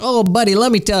Oh, buddy,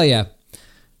 let me tell you.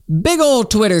 Big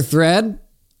old Twitter thread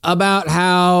about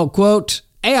how, quote,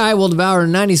 AI will devour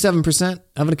 97%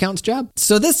 of an accountant's job.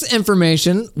 So this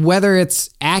information, whether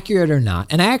it's accurate or not,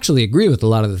 and I actually agree with a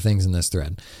lot of the things in this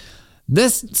thread,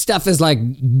 this stuff is like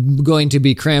going to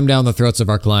be crammed down the throats of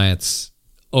our clients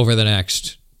over the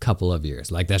next couple of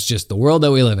years. Like, that's just the world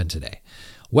that we live in today.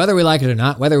 Whether we like it or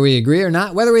not, whether we agree or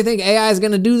not, whether we think AI is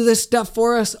going to do this stuff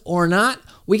for us or not,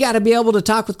 we got to be able to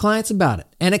talk with clients about it.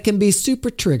 And it can be super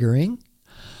triggering,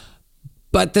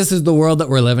 but this is the world that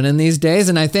we're living in these days.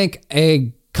 And I think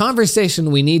a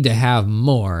conversation we need to have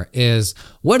more is,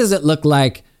 what does it look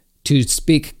like to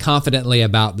speak confidently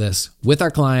about this with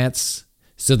our clients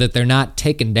so that they're not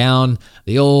taking down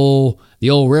the old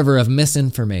river of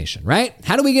misinformation, right?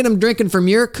 How do we get them drinking from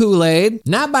your Kool-Aid?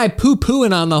 Not by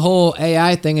poo-pooing on the whole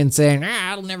AI thing and saying,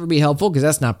 it'll never be helpful, because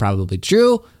that's not probably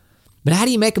true. But how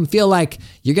do you make them feel like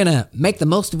you're going to make the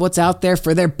most of what's out there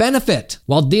for their benefit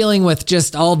while dealing with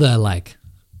just all the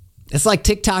it's like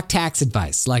TikTok tax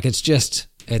advice. Like,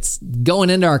 it's going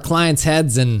into our clients'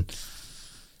 heads, and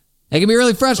it can be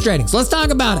really frustrating. So let's talk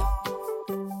about it.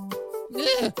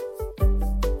 Yeah.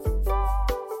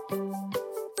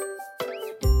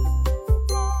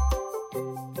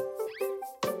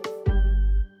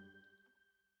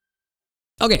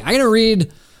 Okay, I'm gonna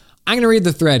read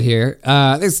the thread here.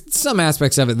 There's some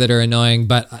aspects of it that are annoying,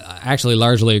 but I actually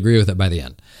largely agree with it by the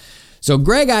end. So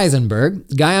Greg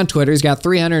Eisenberg, guy on Twitter, he's got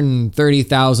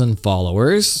 330,000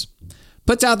 followers,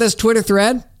 puts out this Twitter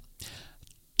thread,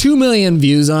 2 million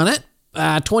views on it,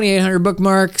 2,800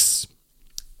 bookmarks.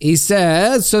 He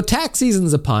says, so tax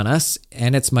season's upon us,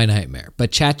 and it's my nightmare, but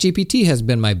ChatGPT has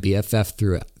been my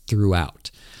BFF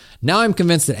throughout. Now I'm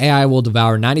convinced that AI will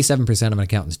devour 97% of an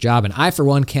accountant's job, and I, for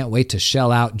one, can't wait to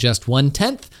shell out just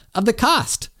 1/10 of the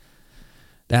cost.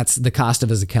 That's the cost of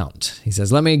his accountant. He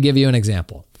says, let me give you an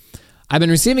example. I've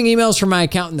been receiving emails from my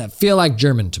accountant that feel like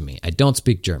German to me. I don't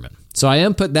speak German. So I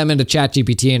input them into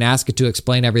ChatGPT and ask it to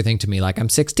explain everything to me like I'm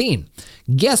 16.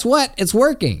 Guess what? It's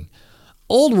working.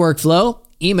 Old workflow,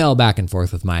 email back and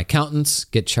forth with my accountants,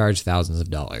 get charged thousands of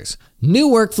dollars. New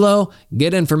workflow,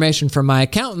 get information from my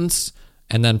accountants,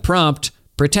 and then prompt,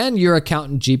 pretend you're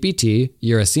accountant GPT,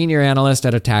 you're a senior analyst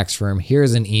at a tax firm,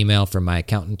 here's an email from my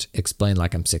accountant, explain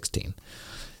like I'm 16.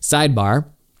 Sidebar,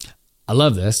 I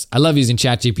love this. I love using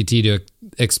ChatGPT to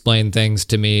explain things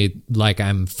to me like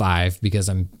I'm 5 because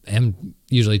I'm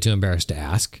usually too embarrassed to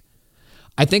ask.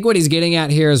 I think what he's getting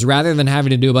at here is, rather than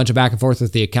having to do a bunch of back and forth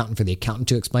with the accountant for the accountant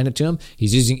to explain it to him,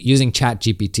 he's using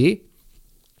ChatGPT.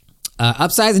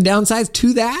 Upsides and downsides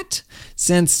to that,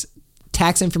 since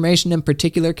tax information in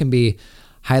particular can be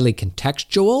highly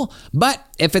contextual, but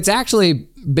if it's actually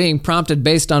being prompted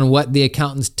based on what the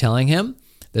accountant's telling him,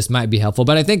 this might be helpful.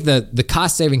 But I think the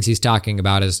cost savings he's talking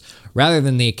about is, rather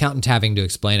than the accountant having to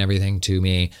explain everything to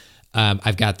me,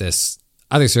 I've got this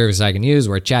other service I can use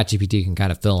where ChatGPT can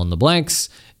kind of fill in the blanks,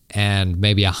 and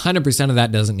maybe 100% of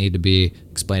that doesn't need to be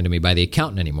explained to me by the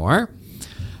accountant anymore.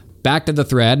 Back to the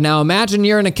thread. Now imagine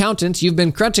you're an accountant. You've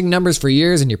been crunching numbers for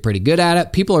years and you're pretty good at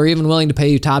it. People are even willing to pay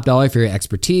you top dollar for your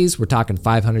expertise. We're talking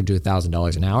 $500 to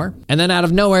 $1,000 an hour. And then out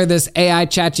of nowhere, this AI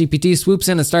ChatGPT swoops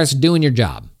in and starts doing your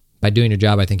job. By doing your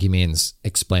job, I think he means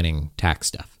explaining tax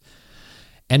stuff.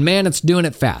 And man, it's doing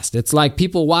it fast. It's like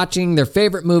people watching their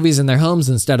favorite movies in their homes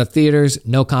instead of theaters.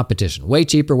 No competition. Way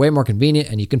cheaper, way more convenient,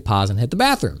 and you can pause and hit the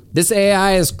bathroom. This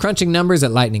AI is crunching numbers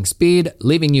at lightning speed,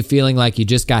 leaving you feeling like you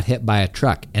just got hit by a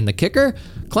truck. And the kicker?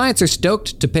 Clients are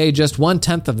stoked to pay just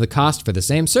 1/10 of the cost for the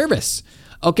same service.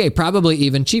 Okay, probably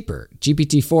even cheaper.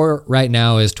 GPT-4 right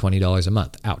now is $20 a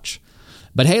month. Ouch.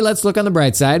 But hey, let's look on the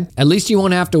bright side. At least you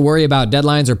won't have to worry about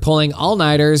deadlines or pulling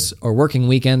all-nighters or working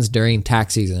weekends during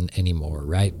tax season anymore,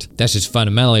 right? That's just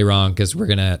fundamentally wrong, because we're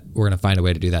gonna find a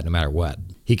way to do that no matter what.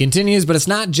 He continues, but it's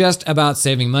not just about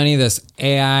saving money. This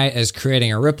AI is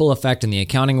creating a ripple effect in the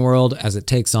accounting world. As it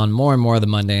takes on more and more of the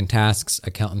mundane tasks,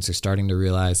 accountants are starting to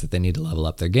realize that they need to level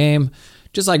up their game.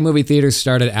 Just like movie theaters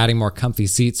started adding more comfy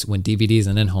seats when DVDs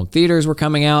and in-home theaters were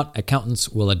coming out, accountants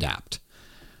will adapt.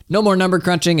 No more number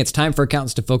crunching. It's time for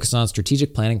accountants to focus on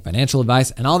strategic planning, financial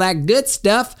advice, and all that good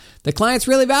stuff the clients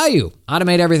really value.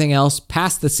 Automate everything else,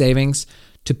 pass the savings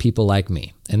to people like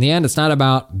me. In the end, it's not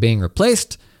about being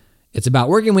replaced. It's about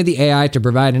working with the AI to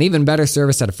provide an even better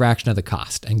service at a fraction of the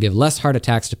cost and give less heart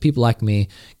attacks to people like me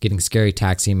getting scary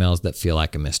tax emails that feel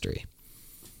like a mystery.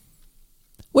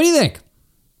 What do you think?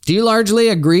 Do you largely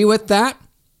agree with that?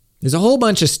 There's a whole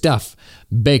bunch of stuff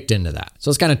baked into that. So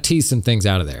let's kind of tease some things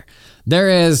out of there. There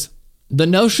is the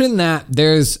notion that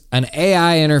there's an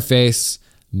AI interface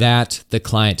that the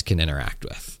client can interact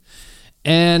with.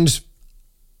 And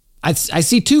I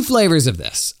see two flavors of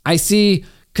this. I see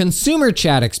consumer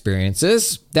chat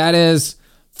experiences. That is,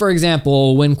 for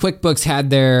example, when QuickBooks had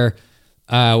their,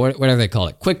 whatever they call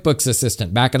it, QuickBooks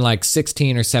Assistant back in like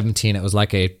 16 or 17, it was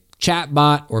like a chat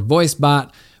bot or voice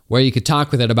bot where you could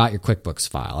talk with it about your QuickBooks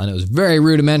file. And it was very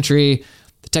rudimentary.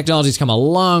 The technology's come a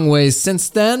long ways since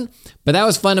then, but that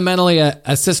was fundamentally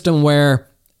a system where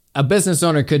a business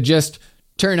owner could just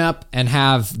turn up and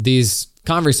have these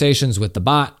conversations with the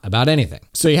bot about anything.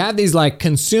 So you have these like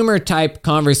consumer type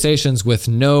conversations with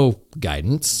no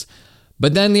guidance.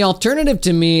 But then the alternative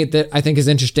to me that I think is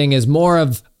interesting is more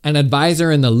of an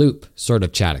advisor in the loop sort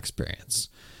of chat experience.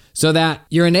 So that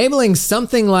you're enabling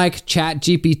something like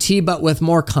ChatGPT, but with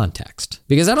more context.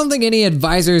 Because I don't think any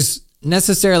advisor's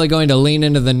necessarily going to lean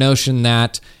into the notion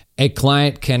that a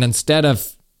client can, instead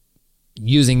of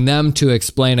using them to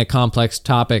explain a complex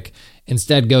topic,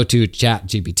 instead go to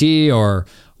ChatGPT or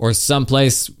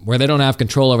someplace where they don't have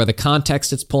control over the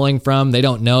context it's pulling from. They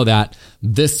don't know that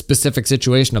this specific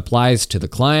situation applies to the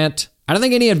client. I don't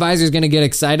think any advisor is going to get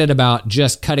excited about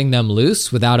just cutting them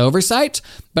loose without oversight,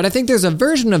 but I think there's a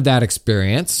version of that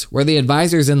experience where the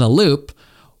advisor's in the loop,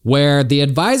 where the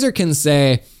advisor can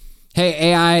say, hey,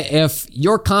 AI, if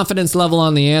your confidence level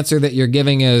on the answer that you're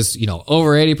giving is,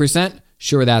 over 80%,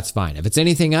 sure, that's fine. If it's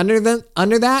anything under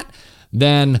that,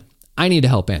 then I need to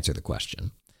help answer the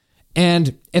question.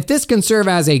 And if this can serve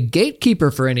as a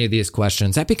gatekeeper for any of these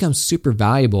questions, that becomes super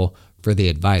valuable for the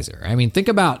advisor. I mean, think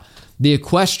about the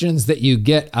questions that you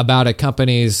get about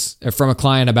from a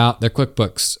client about their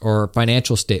QuickBooks or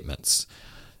financial statements.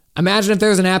 Imagine if there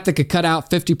was an app that could cut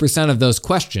out 50% of those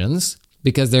questions,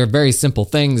 because they're very simple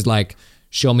things like,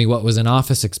 show me what was an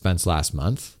office expense last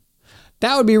month.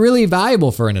 That would be really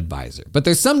valuable for an advisor. But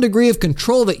there's some degree of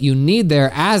control that you need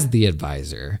there as the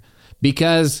advisor,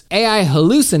 because AI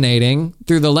hallucinating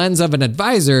through the lens of an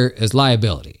advisor is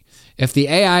liability. If the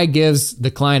AI gives the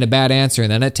client a bad answer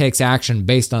and then it takes action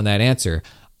based on that answer,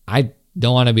 I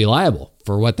don't want to be liable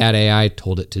for what that AI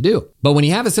told it to do. But when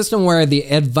you have a system where the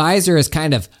advisor is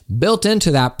kind of built into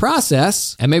that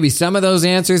process, and maybe some of those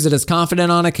answers that it's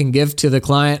confident on it can give to the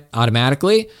client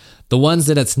automatically, the ones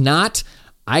that it's not,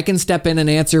 I can step in and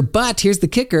answer. But here's the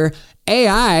kicker: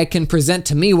 AI can present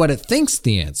to me what it thinks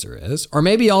the answer is, or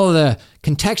maybe all of the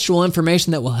contextual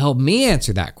information that will help me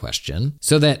answer that question,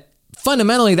 so that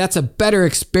fundamentally that's a better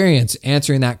experience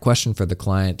answering that question for the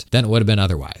client than it would have been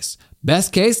otherwise.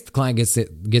 Best case, the client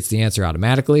gets the answer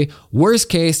automatically. Worst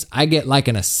case, I get like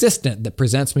an assistant that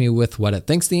presents me with what it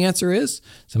thinks the answer is,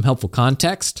 some helpful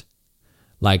context,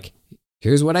 like,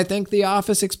 here's what I think the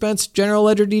office expense general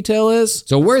ledger detail is.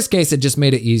 So worst case, it just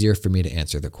made it easier for me to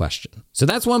answer the question. So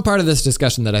that's one part of this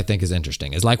discussion that I think is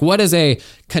interesting, is like, what does a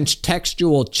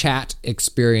contextual chat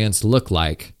experience look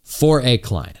like for a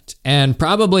client? And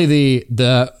probably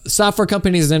the software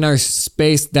companies in our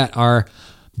space that are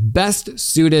best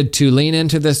suited to lean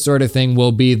into this sort of thing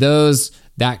will be those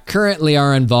that currently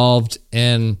are involved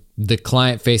in the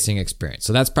client-facing experience.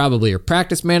 So that's probably your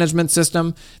practice management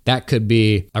system. That could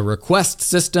be a request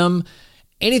system.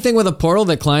 Anything with a portal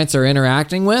that clients are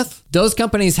interacting with. Those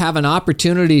companies have an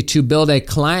opportunity to build a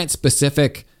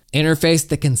client-specific interface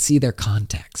that can see their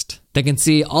context, that can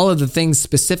see all of the things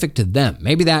specific to them.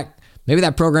 Maybe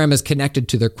that program is connected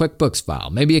to their QuickBooks file.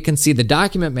 Maybe it can see the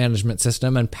document management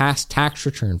system and past tax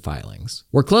return filings.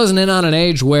 We're closing in on an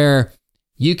age where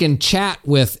you can chat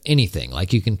with anything.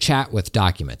 Like you can chat with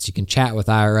documents. You can chat with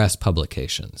IRS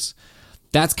publications.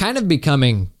 That's kind of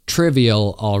becoming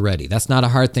trivial already. That's not a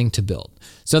hard thing to build.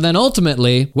 So then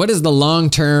ultimately, what is the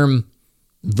long-term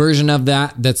version of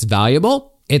that that's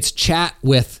valuable? It's chat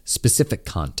with specific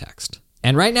context.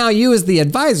 And right now, you as the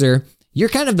advisor, you're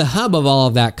kind of the hub of all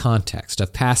of that context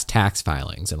of past tax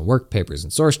filings and work papers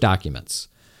and source documents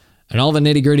and all the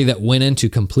nitty-gritty that went into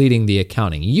completing the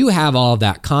accounting. You have all of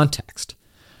that context.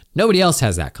 Nobody else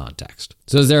has that context.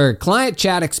 So is there a client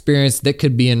chat experience that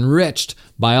could be enriched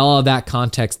by all of that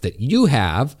context that you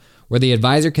have, where the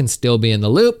advisor can still be in the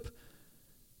loop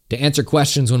to answer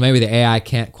questions when maybe the AI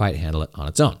can't quite handle it on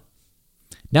its own?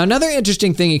 Now, another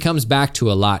interesting thing he comes back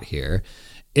to a lot here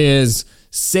is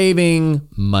saving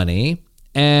money.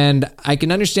 And I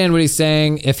can understand what he's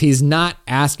saying if he's not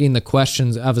asking the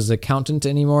questions of his accountant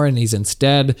anymore and he's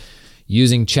instead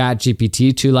using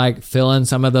ChatGPT to like fill in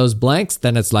some of those blanks,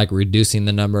 then it's like reducing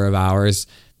the number of hours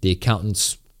the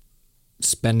accountant's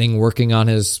spending working on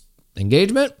his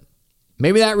engagement.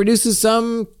 Maybe that reduces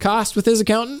some cost with his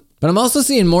accountant. But I'm also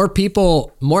seeing more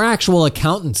actual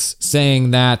accountants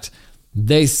saying that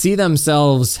they see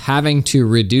themselves having to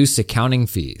reduce accounting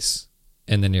fees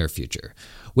in the near future,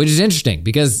 which is interesting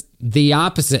because the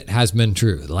opposite has been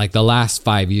true. Like the last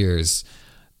 5 years,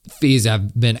 fees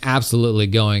have been absolutely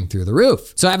going through the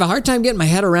roof. So I have a hard time getting my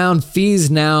head around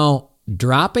fees now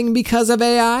dropping because of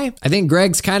AI. I think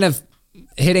Greg's kind of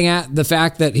hitting at the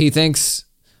fact that he thinks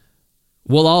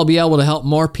we'll all be able to help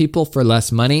more people for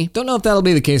less money. Don't know if that'll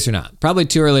be the case or not. Probably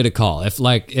too early to call. If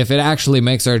it actually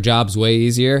makes our jobs way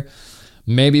easier,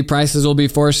 maybe prices will be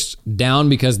forced down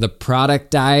because the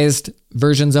productized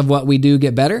versions of what we do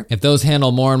get better. If those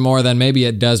handle more and more, then maybe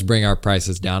it does bring our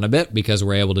prices down a bit because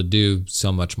we're able to do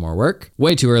so much more work.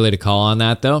 Way too early to call on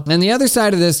that though. And the other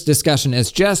side of this discussion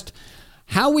is just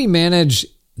how we manage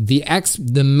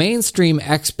the mainstream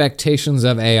expectations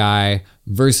of AI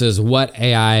versus what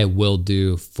AI will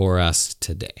do for us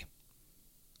today.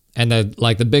 And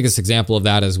the biggest example of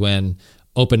that is when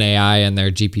OpenAI and their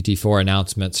GPT-4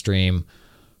 announcement stream,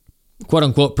 quote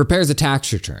unquote, prepares a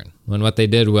tax return. When what they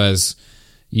did was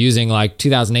using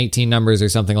 2018 numbers or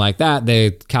something like that,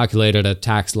 they calculated a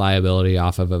tax liability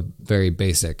off of a very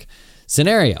basic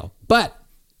scenario. But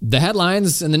the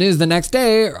headlines in the news the next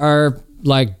day are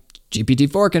like,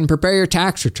 GPT-4 can prepare your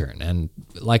tax return. And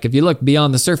if you look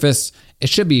beyond the surface, it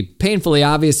should be painfully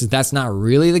obvious that that's not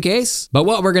really the case. But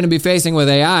what we're going to be facing with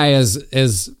AI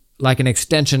is like an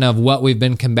extension of what we've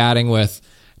been combating with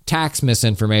tax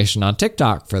misinformation on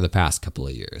TikTok for the past couple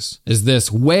of years. Is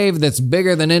this wave that's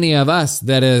bigger than any of us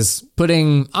that is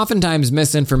putting oftentimes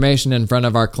misinformation in front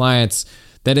of our clients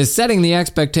that is setting the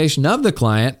expectation of the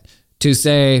client to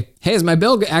say, hey, is my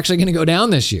bill actually going to go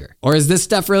down this year? Or is this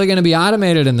stuff really going to be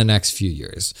automated in the next few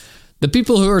years? The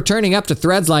people who are turning up to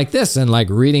threads like this and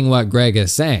reading what Greg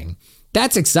is saying,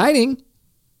 that's exciting.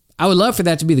 I would love for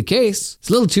that to be the case. It's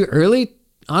a little too early,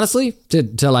 honestly,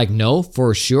 to know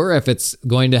for sure if it's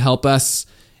going to help us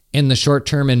in the short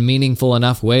term in meaningful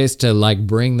enough ways to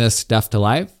bring this stuff to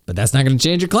life. But that's not going to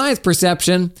change your client's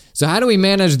perception. So how do we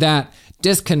manage that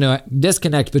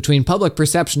disconnect between public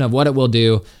perception of what it will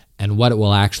do and what it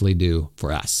will actually do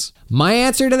for us? My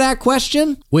answer to that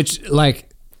question, which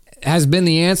has been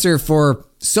the answer for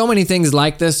so many things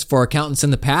like this for accountants in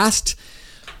the past,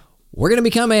 we're going to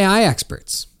become AI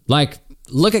experts.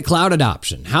 Look at cloud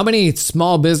adoption. How many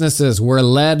small businesses were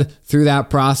led through that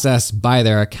process by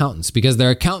their accountants? Because their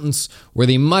accountants were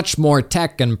the much more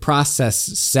tech and process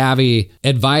savvy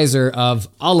advisor of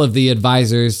all of the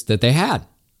advisors that they had.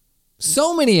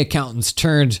 So many accountants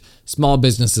turned small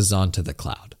businesses onto the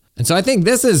cloud. And so I think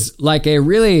this is a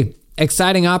really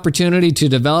exciting opportunity to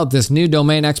develop this new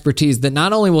domain expertise that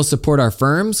not only will support our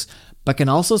firms, but can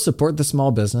also support the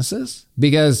small businesses,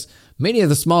 because many of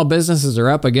the small businesses are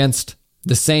up against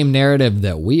the same narrative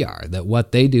that we are, that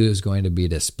what they do is going to be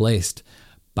displaced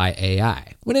by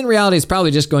AI. When in reality, it's probably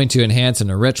just going to enhance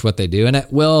and enrich what they do, and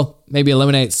it will maybe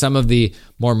eliminate some of the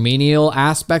more menial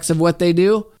aspects of what they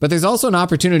do. But there's also an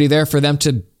opportunity there for them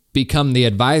to become the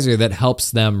advisor that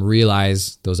helps them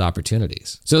realize those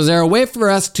opportunities. So is there a way for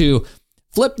us to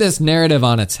flip this narrative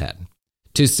on its head?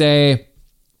 To say,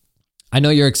 I know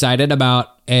you're excited about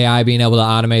AI being able to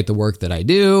automate the work that I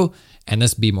do, and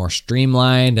this be more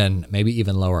streamlined and maybe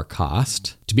even lower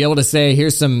cost. To be able to say,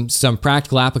 here's some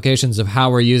practical applications of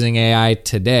how we're using AI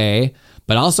today,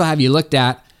 but also have you looked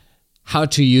at how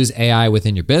to use AI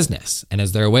within your business? And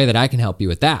is there a way that I can help you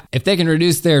with that? If they can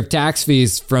reduce their tax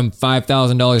fees from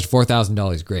 $5,000 to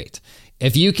 $4,000, great.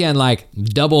 If you can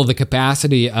double the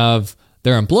capacity of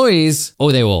their employees,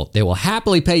 they will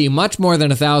happily pay you much more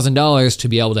than $1,000 to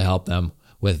be able to help them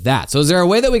with that. So is there a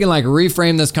way that we can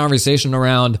reframe this conversation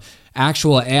around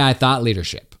actual AI thought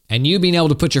leadership and you being able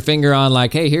to put your finger on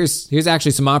hey, here's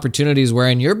actually some opportunities where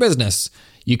in your business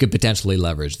you could potentially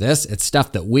leverage this. It's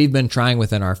stuff that we've been trying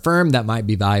within our firm that might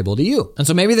be valuable to you. And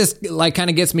so maybe this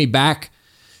kind of gets me back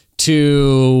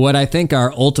to what I think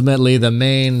are ultimately the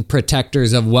main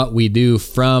protectors of what we do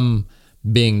from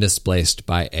being displaced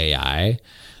by AI.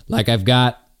 I've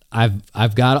got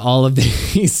all of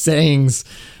these sayings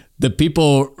that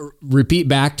people repeat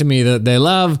back to me that they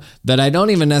love that I don't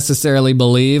even necessarily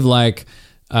believe,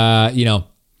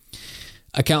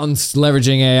 accountants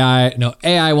leveraging AI. No,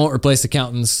 AI won't replace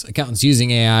accountants. Accountants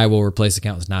using AI will replace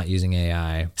accountants not using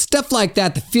AI. Stuff like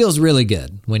that feels really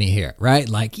good when you hear it, right?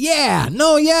 Yeah,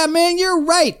 man, you're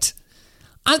right.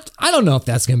 I don't know if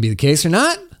that's going to be the case or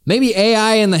not. Maybe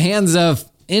AI in the hands of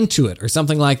Intuit or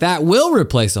something like that will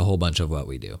replace a whole bunch of what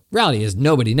we do. Reality is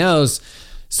nobody knows.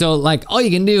 So all you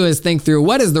can do is think through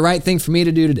what is the right thing for me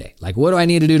to do today? What do I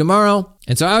need to do tomorrow?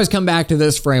 And so I always come back to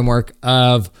this framework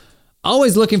of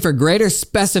always looking for greater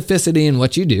specificity in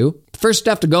what you do. The first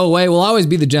stuff to go away will always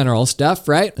be the general stuff,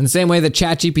 right? In the same way that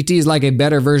ChatGPT is a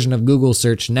better version of Google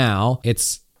search now,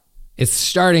 it's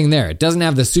starting there. It doesn't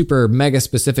have the super mega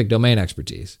specific domain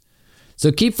expertise.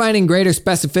 So keep finding greater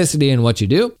specificity in what you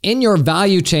do. In your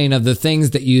value chain of the things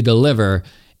that you deliver,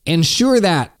 ensure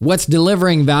that what's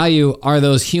delivering value are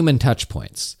those human touch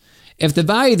points. If the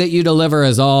value that you deliver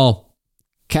is all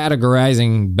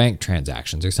categorizing bank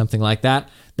transactions or something like that,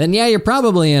 then yeah, you're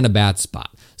probably in a bad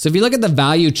spot. So if you look at the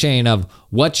value chain of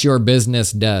what your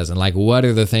business does and like what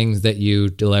are the things that you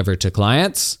deliver to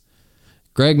clients,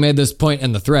 Greg made this point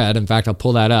in the thread. In fact, I'll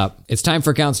pull that up. It's time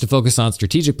for accountants to focus on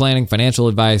strategic planning, financial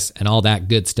advice, and all that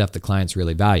good stuff that clients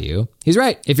really value. He's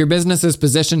right. If your business is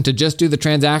positioned to just do the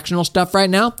transactional stuff right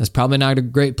now, that's probably not a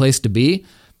great place to be.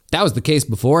 That was the case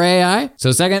before AI.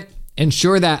 So second,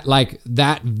 ensure that like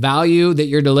that value that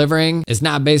you're delivering is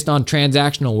not based on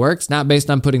transactional work. It's not based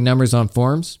on putting numbers on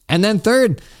forms. And then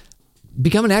third,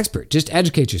 become an expert. Just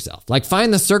educate yourself. Like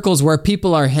find the circles where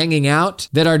people are hanging out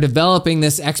that are developing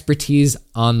this expertise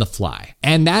on the fly.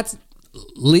 And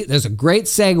there's a great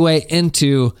segue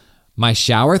into my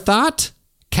shower thought.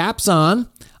 Caps on.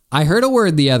 I heard a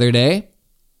word the other day.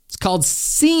 It's called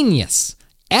Scenius.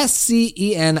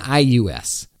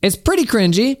 Scenius. It's pretty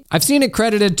cringy. I've seen it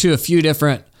credited to a few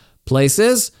different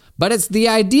places, but it's the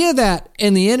idea that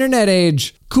in the internet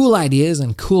age, cool ideas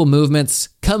and cool movements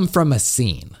come from a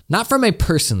scene, not from a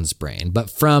person's brain, but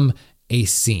from a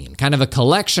scene, kind of a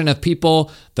collection of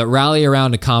people that rally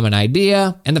around a common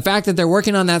idea. And the fact that they're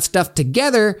working on that stuff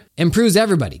together improves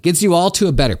everybody, gets you all to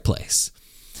a better place.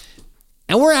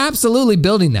 And we're absolutely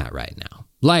building that right now.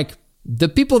 Like the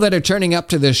people that are turning up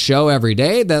to this show every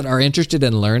day that are interested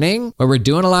in learning, where we're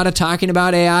doing a lot of talking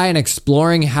about AI and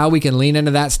exploring how we can lean into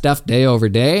that stuff day over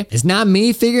day, it's not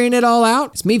me figuring it all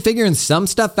out. It's me figuring some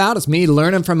stuff out. It's me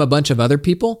learning from a bunch of other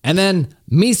people. And then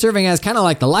me serving as kind of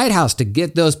like the lighthouse to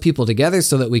get those people together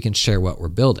so that we can share what we're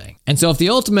building. And so if the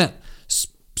ultimate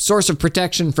source of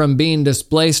protection from being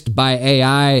displaced by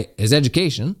AI is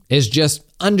education, is just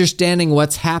understanding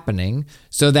what's happening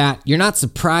so that you're not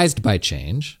surprised by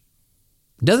change.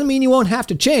 Doesn't mean you won't have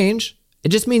to change. It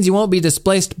just means you won't be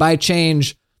displaced by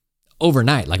change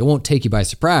overnight. Like it won't take you by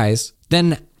surprise.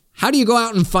 Then how do you go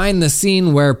out and find the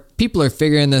scene where people are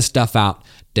figuring this stuff out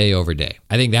day over day?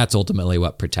 I think that's ultimately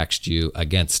what protects you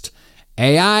against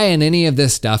AI and any of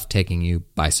this stuff taking you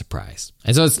by surprise.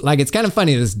 And so it's kind of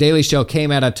funny. This daily show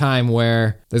came at a time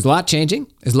where there's a lot changing.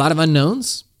 There's a lot of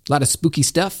unknowns, a lot of spooky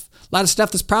stuff, a lot of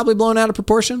stuff that's probably blown out of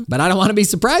proportion, but I don't want to be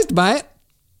surprised by it.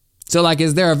 So like,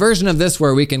 is there a version of this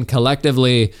where we can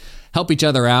collectively help each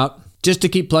other out just to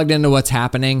keep plugged into what's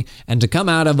happening and to come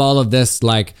out of all of this,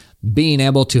 like being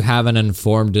able to have an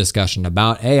informed discussion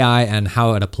about AI and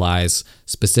how it applies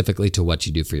specifically to what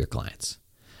you do for your clients?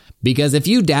 Because if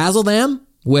you dazzle them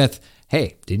with,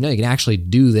 hey, did you know you can actually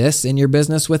do this in your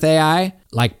business with AI?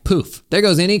 Like poof, there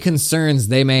goes any concerns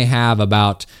they may have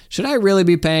about, should I really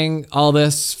be paying all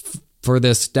this for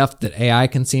this stuff that AI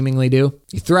can seemingly do?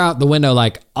 You throw out the window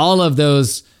like all of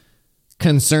those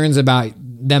concerns about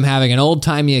them having an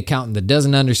old-timey accountant that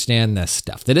doesn't understand this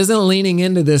stuff, that isn't leaning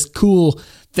into this cool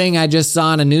thing I just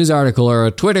saw in a news article or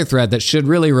a Twitter thread that should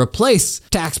really replace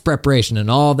tax preparation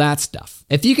and all that stuff.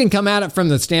 If you can come at it from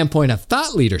the standpoint of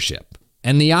thought leadership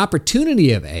and the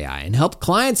opportunity of AI and help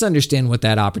clients understand what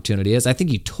that opportunity is, I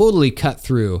think you totally cut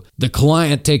through the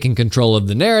client taking control of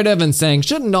the narrative and saying,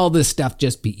 shouldn't all this stuff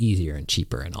just be easier and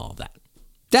cheaper and all that?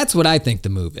 That's what I think the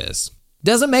move is.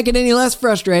 Doesn't make it any less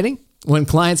frustrating when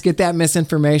clients get that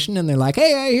misinformation and they're like,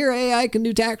 hey, I hear AI can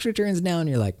do tax returns now. And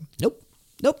you're like, nope.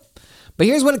 But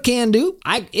here's what it can do.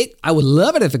 I would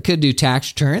love it if it could do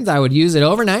tax returns. I would use it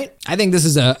overnight. I think this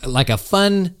is a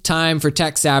fun time for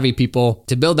tech savvy people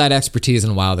to build that expertise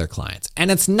and wow their clients. And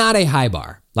it's not a high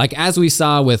bar. Like as we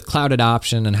saw with cloud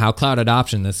adoption and how cloud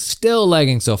adoption is still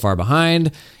lagging so far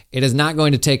behind, it is not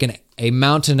going to take a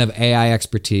mountain of AI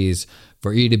expertise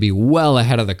for you to be well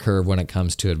ahead of the curve when it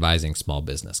comes to advising small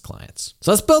business clients. So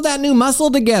let's build that new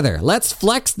muscle together. Let's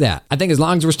flex that. I think as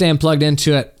long as we're staying plugged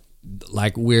into it,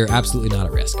 like we're absolutely not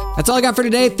at risk. That's all I got for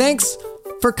today. Thanks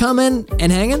for coming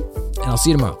and hanging, and I'll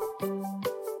see you tomorrow.